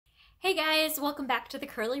Hey guys, welcome back to the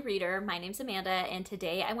Curly Reader. My name's Amanda, and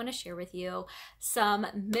today I want to share with you some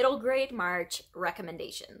middle grade March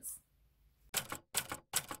recommendations.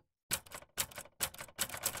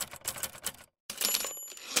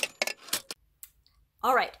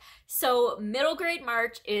 All right, so middle grade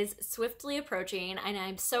March is swiftly approaching, and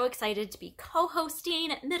I'm so excited to be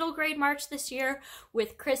co-hosting middle grade March this year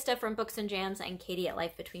with Krista from Books and Jams and Katie at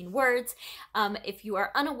Life Between Words. If you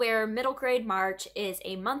are unaware, middle grade March is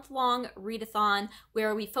a month-long readathon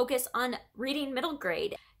where we focus on reading middle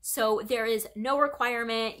grade. So there is no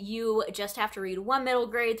requirement. You just have to read one middle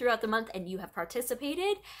grade throughout the month and you have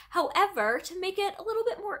participated. However, to make it a little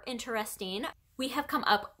bit more interesting, we have come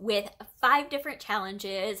up with 5 different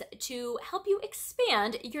challenges to help you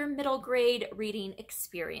expand your middle grade reading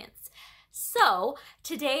experience. So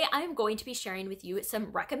today I'm going to be sharing with you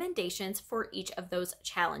some recommendations for each of those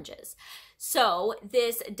challenges. So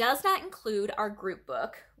this does not include our group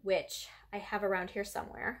book, which I have around here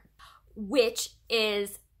somewhere, which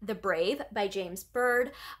is The Brave by James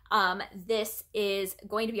Bird. This is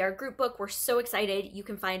going to be our group book. We're so excited. You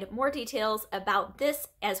can find more details about this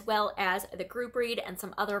as well as the group read and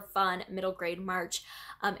some other fun middle grade March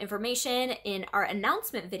information in our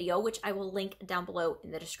announcement video, which I will link down below in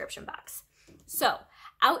the description box. So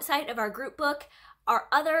outside of our group book, our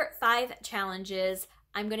other 5 challenges,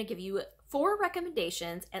 I'm going to give you 4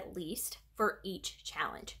 recommendations at least for each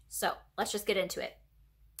challenge. So let's just get into it.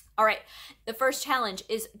 All right, the first challenge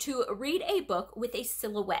is to read a book with a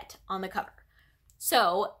silhouette on the cover.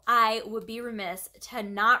 So I would be remiss to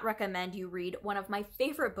not recommend you read one of my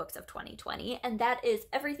favorite books of 2020, and that is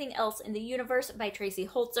Everything Else in the Universe by Tracy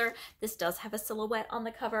Holzer. This does have a silhouette on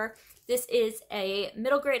the cover. This is a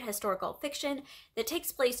middle grade historical fiction that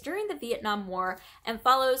takes place during the Vietnam War and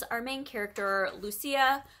follows our main character,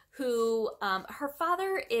 Lucia, who her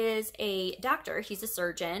father is a doctor. He's a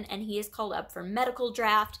surgeon, and he is called up for medical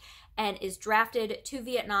draft and is drafted to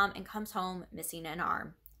Vietnam and comes home missing an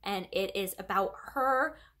arm. And it is about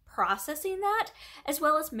her processing that as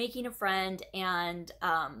well as making a friend and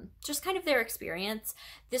just kind of their experience.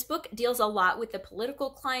 This book deals a lot with the political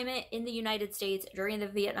climate in the United States during the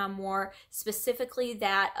Vietnam War, specifically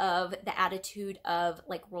that of the attitude of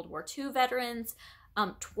like World War II veterans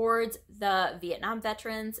towards the Vietnam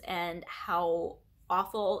veterans and how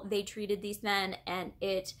awful they treated these men. And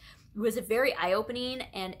it was a very eye-opening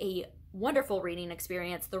and a wonderful reading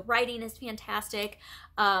experience. The writing is fantastic.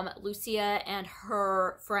 Lucia and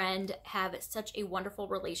her friend have such a wonderful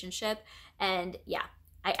relationship. And yeah,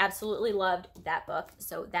 I absolutely loved that book.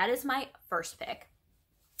 So that is my first pick.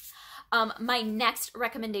 My next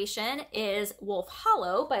recommendation is Wolf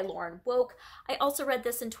Hollow by Lauren Woke. I also read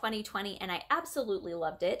this in 2020 and I absolutely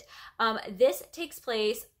loved it. This takes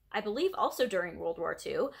place, I believe, also during World War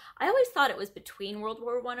II. I always thought it was between World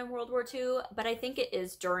War I and World War II, but I think it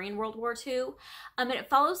is during World War II. And it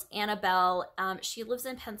follows Annabelle. She lives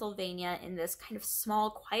in Pennsylvania in this kind of small,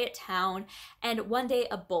 quiet town, and one day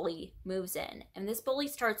a bully moves in, and this bully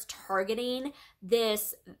starts targeting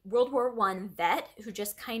this World War I vet who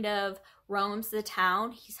just kind of roams the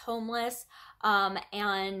town. He's homeless,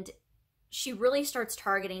 and she really starts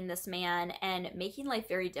targeting this man and making life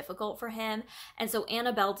very difficult for him. And so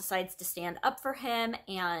Annabelle decides to stand up for him,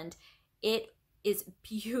 and it is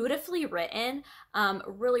beautifully written.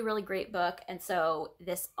 Really, really great book. And so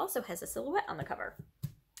this also has a silhouette on the cover.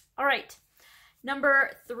 All right.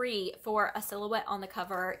 Number 3 for a silhouette on the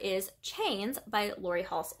cover is Chains by Lori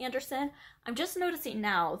Halse Anderson. I'm just noticing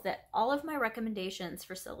now that all of my recommendations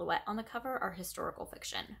for silhouette on the cover are historical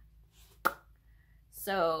fiction.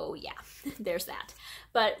 So yeah, there's that.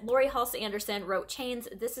 But Lori Halse Anderson wrote Chains.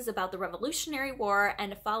 This is about the Revolutionary War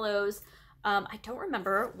and follows, I don't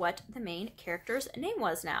remember what the main character's name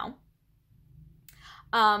was now.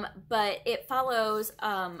 But it follows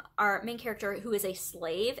our main character who is a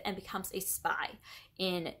slave and becomes a spy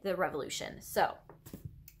in the revolution. So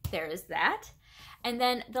there is that. And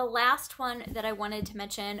then the last one that I wanted to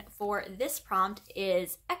mention for this prompt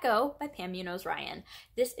is Echo by Pam Munoz Ryan.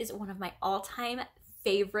 This is one of my all-time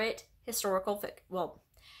favorite historical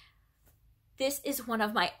this is one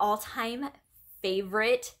of my all-time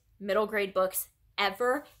favorite middle grade books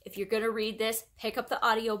ever. If you're going to read this, pick up the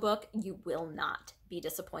audiobook. You will not be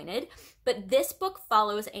disappointed. But this book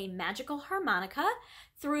follows a magical harmonica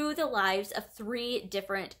through the lives of 3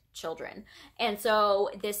 different children. And so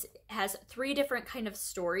this has 3 different kind of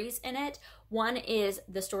stories in it. One is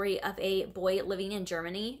the story of a boy living in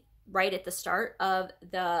Germany right at the start of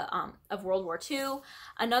World War II.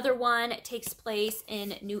 Another one takes place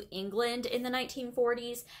in New England in the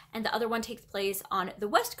 1940s, and the other one takes place on the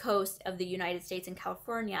west coast of the United States in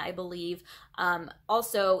California, I believe,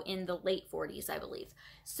 also in the late 40s, I believe.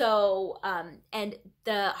 So, and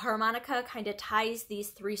the harmonica kind of ties these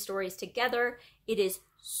three stories together. It is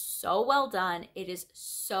so well done. It is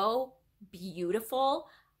so beautiful.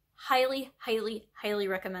 Highly, highly, highly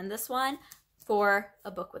recommend this one for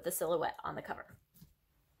a book with a silhouette on the cover.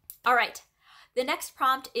 All right, the next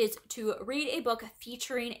prompt is to read a book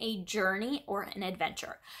featuring a journey or an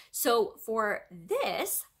adventure. So for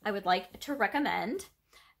this, I would like to recommend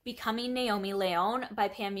Becoming Naomi Leon by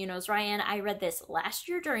Pam Munoz-Ryan. I read this last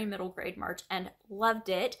year during middle grade March and loved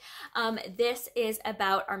it. This is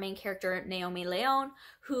about our main character, Naomi Leon,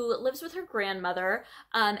 who lives with her grandmother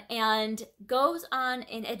and goes on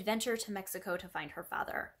an adventure to Mexico to find her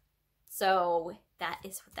father. So that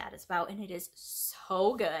is what that is about, and it is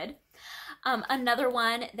so good. Another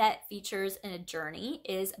one that features a journey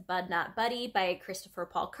is Bud Not Buddy by Christopher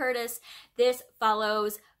Paul Curtis. This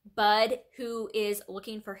follows Bud, who is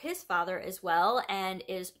looking for his father as well and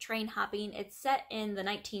is train hopping. It's set in the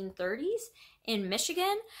 1930s in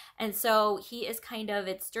Michigan, and so he is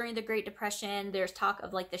it's during the Great Depression. There's talk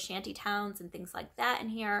of like the shanty towns and things like that in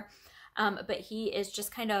here. But he is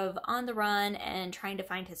just kind of on the run and trying to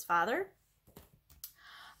find his father.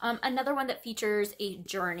 Another one that features a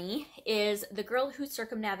journey is The Girl Who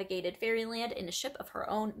Circumnavigated Fairyland in a Ship of Her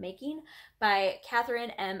Own Making by Catherine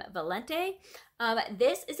M. Valente.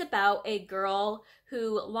 This is about a girl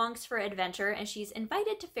who longs for adventure, and she's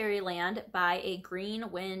invited to Fairyland by a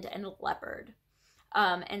green wind and a leopard.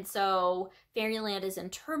 And so Fairyland is in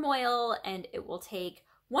turmoil, and it will take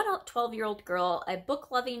one 12-year-old girl, a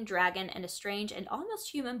book-loving dragon, and a strange and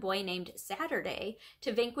almost human boy named Saturday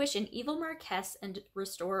to vanquish an evil Marquess and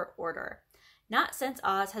restore order. Not since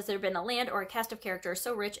Oz has there been a land or a cast of characters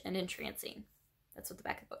so rich and entrancing. That's what the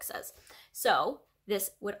back of the book says. So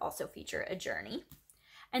this would also feature a journey.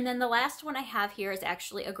 And then the last one I have here is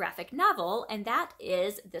actually a graphic novel, and that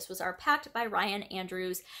is This Was Our Pact by Ryan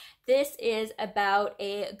Andrews. This is about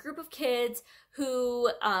a group of kids who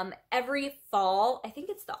every fall, I think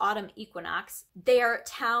it's the autumn equinox, their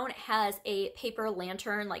town has a paper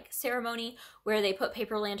lantern like ceremony where they put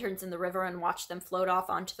paper lanterns in the river and watch them float off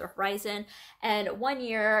onto the horizon. And one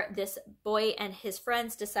year, this boy and his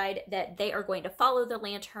friends decide that they are going to follow the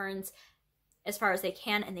lanterns as far as they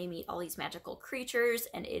can, and they meet all these magical creatures,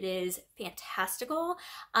 and it is fantastical.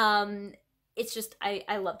 It's just,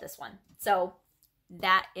 I love this one. So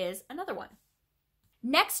that is another one.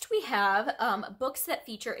 Next, we have books that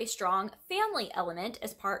feature a strong family element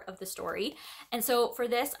as part of the story. And so for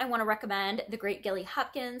this, I want to recommend The Great Gilly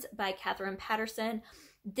Hopkins by Catherine Patterson.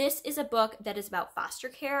 This is a book that is about foster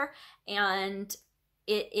care, and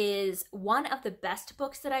it is one of the best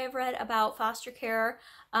books that I have read about foster care,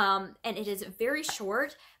 and it is very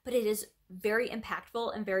short, but it is very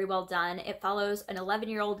impactful and very well done. It follows an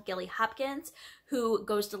 11-year-old Gilly Hopkins who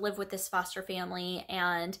goes to live with this foster family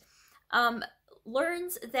and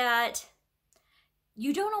learns that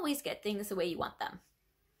you don't always get things the way you want them,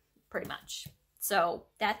 pretty much. So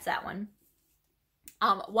that's that one.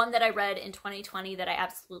 One that I read in 2020 that I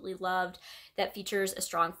absolutely loved that features a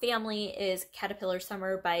strong family is Caterpillar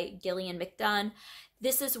Summer by Gillian McDunn.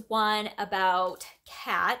 This is one about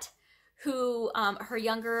Kat, who her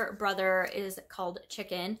younger brother is called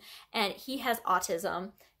Chicken, and he has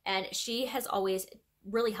autism, and she has always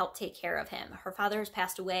really helped take care of him. Her father has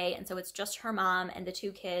passed away, and so it's just her mom and the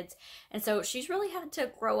two kids, and so she's really had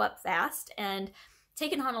to grow up fast and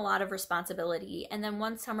taken on a lot of responsibility. And then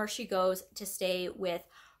one summer she goes to stay with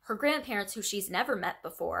her grandparents, who she's never met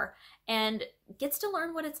before, and gets to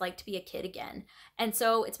learn what it's like to be a kid again. And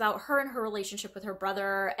so it's about her and her relationship with her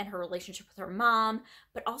brother and her relationship with her mom,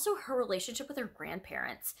 but also her relationship with her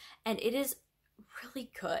grandparents. And it is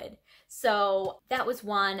really good. So that was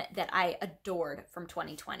one that I adored from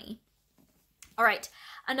 2020. All right,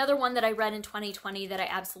 another one that I read in 2020 that I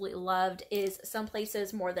absolutely loved is Some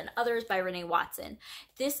Places More Than Others by Renee Watson.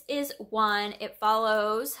 This is one, it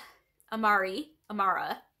follows Amara,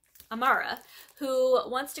 who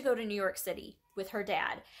wants to go to New York City with her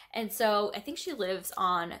dad. And so I think she lives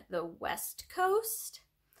on the West Coast,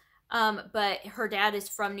 but her dad is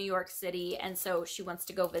from New York City, and so she wants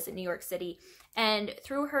to go visit New York City. And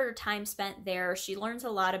through her time spent there, she learns a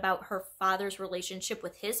lot about her father's relationship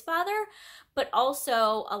with his father, but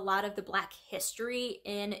also a lot of the Black history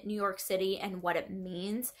in New York City and what it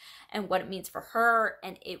means for her.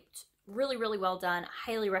 And it's really, really well done.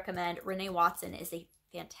 Highly recommend. Renee Watson is a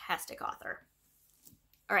fantastic author.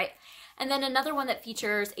 All right. And then another one that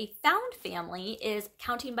features a found family is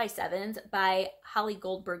Counting by Sevens by Holly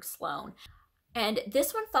Goldberg Sloan. And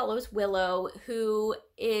this one follows Willow, who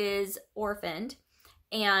is orphaned.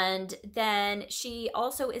 And then she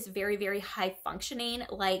also is very, very high functioning,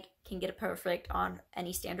 like can get a perfect on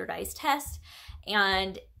any standardized test.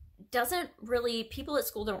 And people at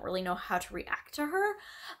school don't really know how to react to her.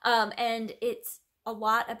 And it's a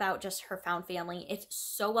lot about just her found family. It's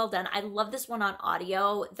so well done. I love this one on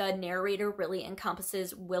audio. The narrator really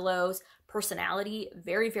encompasses Willow's personality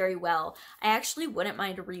very, very well. I actually wouldn't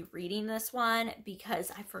mind rereading this one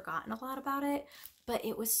because I've forgotten a lot about it, but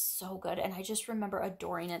it was so good. And I just remember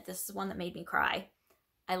adoring it. This is one that made me cry.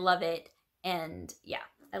 I love it. And yeah,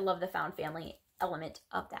 I love the found family element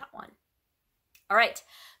of that one. All right,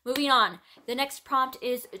 moving on. The next prompt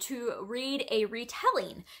is to read a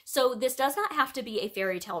retelling. So this does not have to be a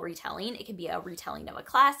fairy tale retelling. It can be a retelling of a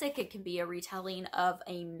classic. It can be a retelling of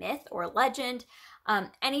a myth or legend,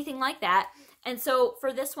 anything like that. And so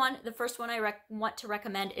for this one, the first one I want to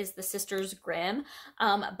recommend is The Sisters Grimm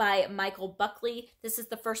by Michael Buckley. This is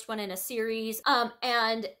the first one in a series.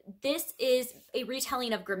 And this is a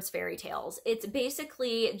retelling of Grimm's fairy tales. It's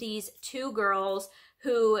basically these two girls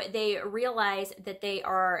who they realize that they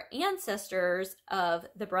are ancestors of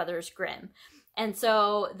the brothers Grimm. And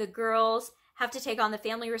so the girls have to take on the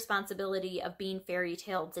family responsibility of being fairy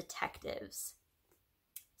tale detectives.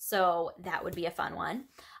 So that would be a fun one.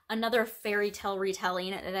 Another fairy tale retelling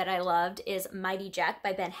that I loved is Mighty Jack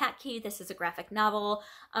by Ben Hatke. This is a graphic novel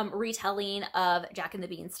retelling of Jack and the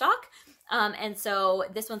Beanstalk. And so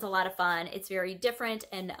this one's a lot of fun. It's very different.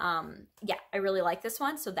 And yeah, I really like this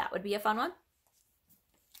one. So that would be a fun one.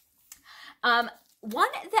 One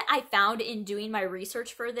that I found in doing my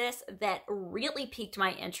research for this that really piqued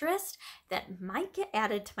my interest, that might get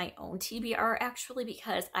added to my own TBR actually,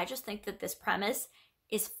 because I just think that this premise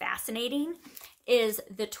is fascinating, is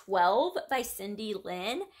The 12 by Cindy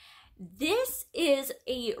Lin. This is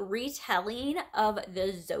a retelling of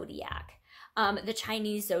the Zodiac, the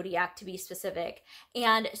Chinese Zodiac to be specific.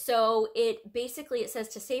 And so it says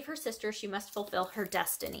to save her sister, she must fulfill her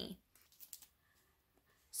destiny.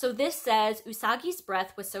 So this says, Usagi's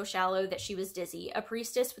breath was so shallow that she was dizzy. A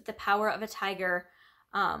priestess with the power of a tiger,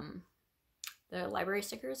 the library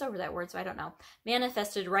sticker is over that word, so I don't know,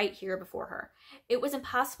 manifested right here before her. It was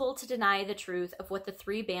impossible to deny the truth of what the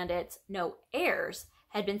three bandits, no, heirs,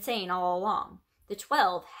 had been saying all along. The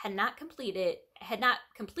 12 had not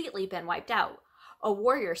completely been wiped out. A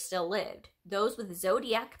warrior still lived. Those with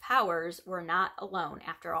zodiac powers were not alone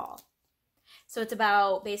after all. So it's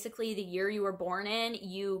about basically the year you were born in,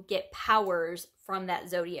 you get powers from that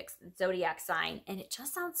zodiac sign. And it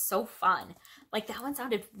just sounds so fun. Like that one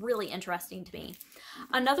sounded really interesting to me.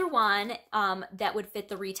 Another one that would fit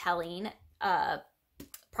the retelling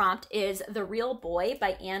prompt is The Real Boy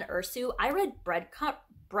by Anne Ursu. I read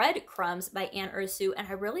Breadcrumbs by Anne Ursu, and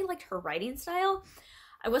I really liked her writing style.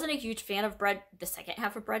 I wasn't a huge fan of the second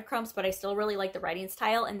half of Breadcrumbs, but I still really like the writing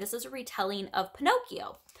style. And this is a retelling of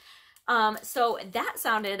Pinocchio. So that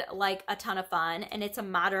sounded like a ton of fun, and it's a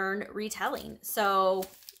modern retelling. So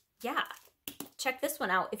yeah, check this one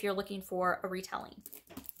out if you're looking for a retelling.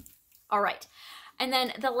 All right. And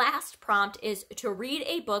then the last prompt is to read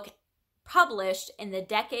a book published in the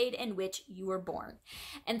decade in which you were born.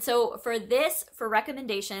 And so for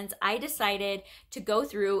recommendations, I decided to go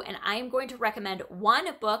through and I'm going to recommend one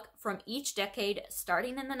book from each decade,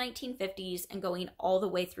 starting in the 1950s and going all the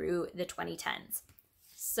way through the 2010s.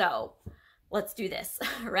 So let's do this.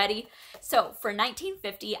 Ready? So for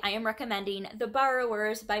 1950, I am recommending The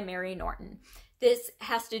Borrowers by Mary Norton. This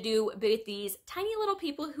has to do with these tiny little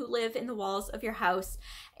people who live in the walls of your house,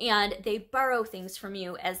 and they borrow things from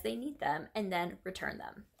you as they need them and then return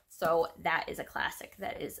them. So that is a classic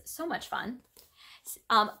that is so much fun.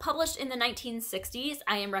 Published in the 1960s,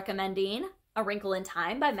 I am recommending A Wrinkle in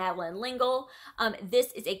Time by Madeleine L'Engle.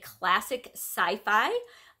 This is a classic sci-fi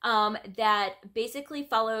that basically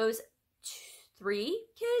follows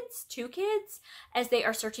two kids as they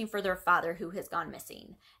are searching for their father who has gone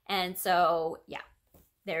missing. And so, yeah,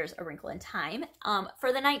 there's A Wrinkle in Time.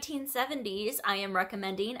 For the 1970s, I am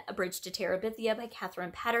recommending A Bridge to Terabithia by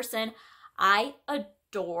Catherine Patterson. I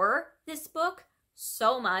adore this book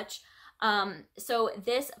so much. So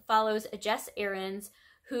this follows Jess Aarons,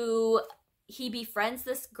 who he befriends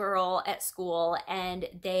this girl at school, and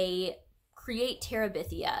they create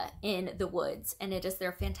Terabithia in the woods, and it is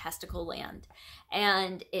their fantastical land.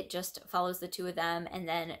 And it just follows the two of them, and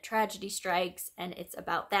then tragedy strikes, and it's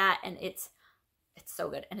about that, and it's so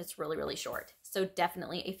good, and it's really, really short. So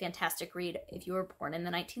definitely a fantastic read if you were born in the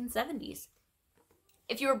 1970s.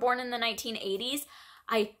 If you were born in the 1980s,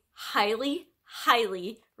 I highly,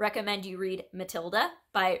 highly recommend you read Matilda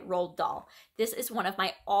by Roald Dahl. This is one of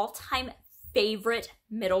my all-time favorite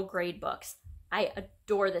middle grade books. I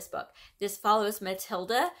adore this book. This follows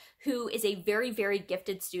Matilda, who is a very, very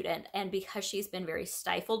gifted student, and because she's been very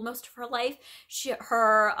stifled most of her life,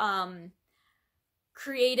 her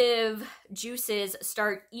creative juices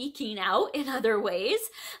start eking out in other ways,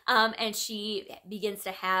 and she begins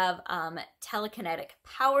to have telekinetic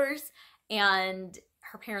powers, and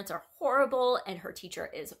her parents are horrible, and her teacher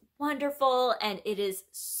is wonderful, and it is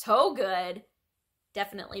so good.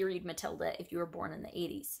 Definitely read Matilda if you were born in the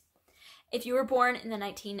 80s. If you were born in the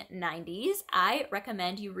 1990s, I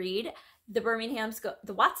recommend you read The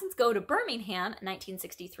Watsons Go to Birmingham,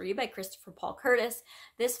 1963 by Christopher Paul Curtis.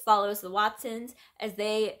 This follows the Watsons as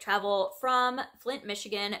they travel from Flint,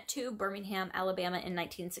 Michigan to Birmingham, Alabama in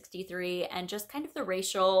 1963, and just kind of the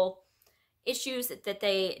racial issues that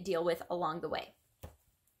they deal with along the way.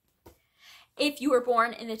 If you were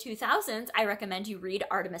born in the 2000s, I recommend you read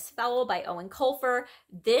Artemis Fowl by Owen Colfer.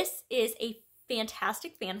 This is a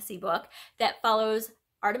fantastic fantasy book that follows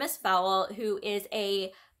Artemis Fowl, who is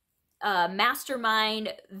a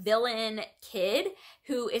mastermind villain kid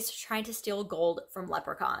who is trying to steal gold from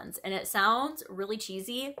leprechauns. And it sounds really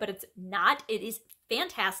cheesy, but it's not. It is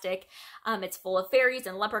fantastic. It's full of fairies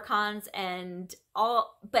and leprechauns and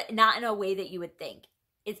all, but not in a way that you would think.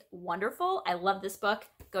 It's wonderful. I love this book.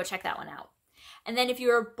 Go check that one out. And then if you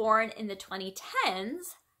were born in the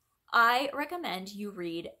 2010s, I recommend you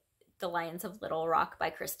read The Lions of Little Rock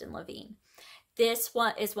by Kristen Levine. This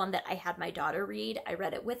one is one that I had my daughter read. I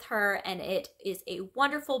read it with her, and it is a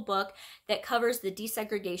wonderful book that covers the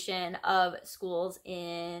desegregation of schools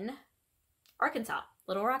in Arkansas,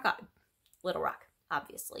 Little Rock,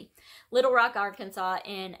 obviously. Little Rock, Arkansas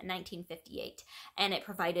in 1958. And it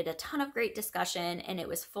provided a ton of great discussion, and it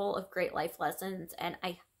was full of great life lessons, and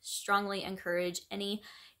I strongly encourage any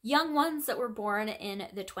young ones that were born in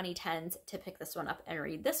the 2010s to pick this one up and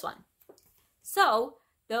read this one. So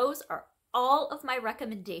those are all of my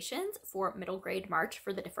recommendations for middle grade March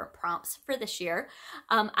for the different prompts for this year.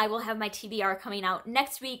 I will have my TBR coming out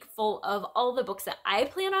next week full of all the books that I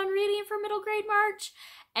plan on reading for middle grade March.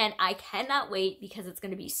 And I cannot wait because it's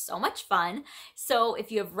going to be so much fun. So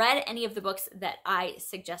if you have read any of the books that I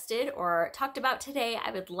suggested or talked about today,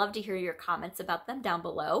 I would love to hear your comments about them down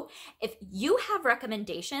below. If you have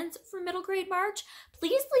recommendations for middle grade March,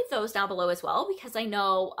 please leave those down below as well, because I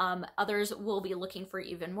know others will be looking for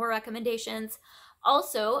even more recommendations.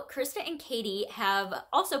 Also, Krista and Katie have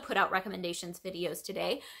also put out recommendations videos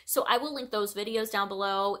today, so I will link those videos down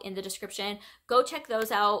below in the description. Go check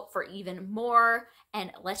those out for even more,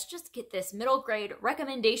 and let's just get this middle grade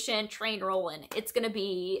recommendation train rolling. It's going to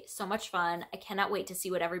be so much fun. I cannot wait to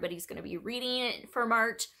see what everybody's going to be reading for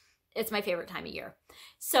March. It's my favorite time of year.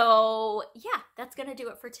 So yeah, that's going to do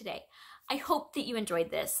it for today. I hope that you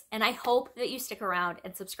enjoyed this, and I hope that you stick around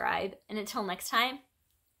and subscribe. And until next time,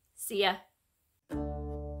 see ya.